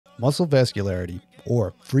Muscle vascularity,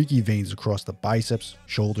 or freaky veins across the biceps,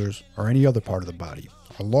 shoulders, or any other part of the body,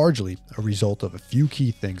 are largely a result of a few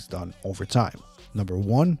key things done over time. Number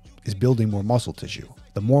one is building more muscle tissue.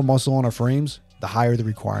 The more muscle on our frames, the higher the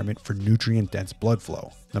requirement for nutrient-dense blood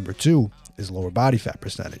flow. Number two is lower body fat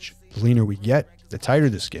percentage. The leaner we get, the tighter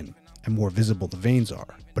the skin, and more visible the veins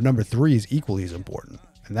are. But number three is equally as important,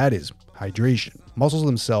 and that is hydration. Muscles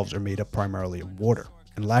themselves are made up primarily of water,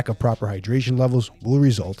 and lack of proper hydration levels will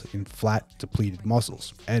result in flat, depleted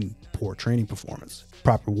muscles and poor training performance.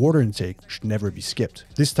 Proper water intake should never be skipped.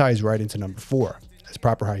 This ties right into number four, as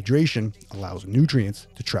proper hydration allows nutrients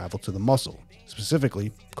to travel to the muscle,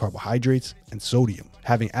 specifically carbohydrates and sodium.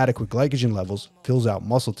 Having adequate glycogen levels fills out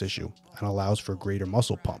muscle tissue and allows for greater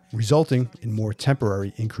muscle pump, resulting in more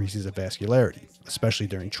temporary increases of vascularity, especially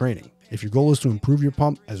during training. If your goal is to improve your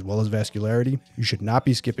pump as well as vascularity, you should not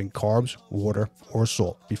be skipping carbs, water, or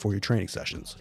salt before your training sessions.